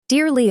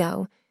Dear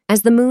Leo,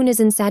 as the moon is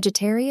in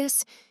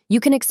Sagittarius,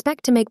 you can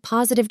expect to make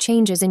positive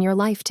changes in your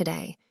life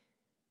today.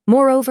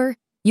 Moreover,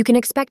 you can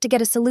expect to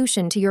get a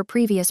solution to your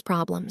previous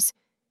problems.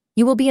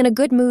 You will be in a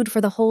good mood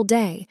for the whole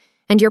day,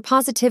 and your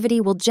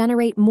positivity will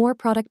generate more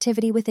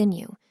productivity within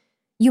you.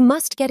 You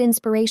must get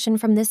inspiration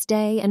from this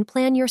day and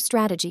plan your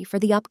strategy for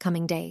the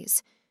upcoming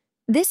days.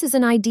 This is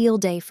an ideal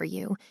day for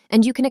you,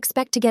 and you can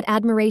expect to get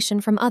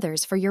admiration from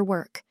others for your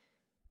work.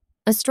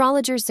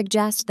 Astrologers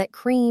suggest that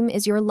cream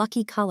is your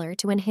lucky color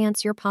to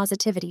enhance your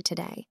positivity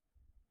today.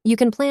 You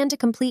can plan to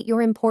complete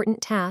your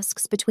important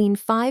tasks between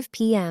 5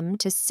 p.m.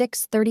 to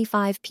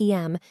 6:35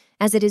 p.m.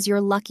 as it is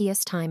your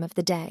luckiest time of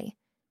the day.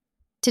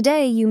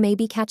 Today, you may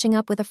be catching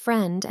up with a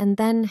friend and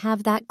then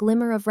have that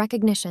glimmer of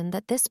recognition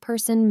that this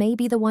person may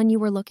be the one you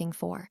were looking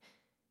for.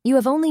 You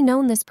have only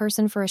known this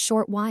person for a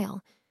short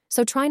while,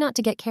 so try not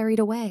to get carried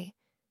away.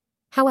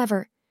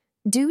 However,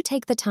 do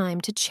take the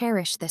time to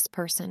cherish this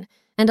person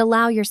and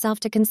allow yourself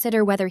to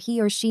consider whether he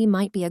or she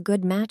might be a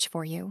good match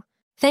for you.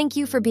 Thank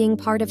you for being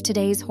part of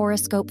today's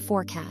horoscope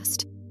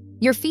forecast.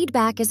 Your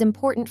feedback is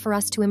important for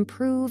us to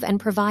improve and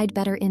provide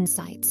better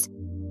insights.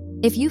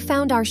 If you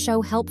found our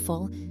show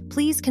helpful,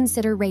 please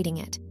consider rating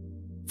it.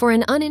 For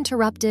an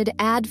uninterrupted,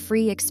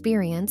 ad-free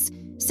experience,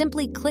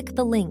 simply click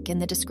the link in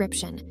the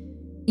description.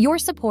 Your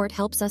support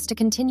helps us to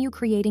continue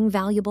creating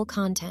valuable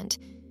content.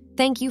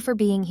 Thank you for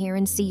being here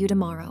and see you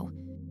tomorrow.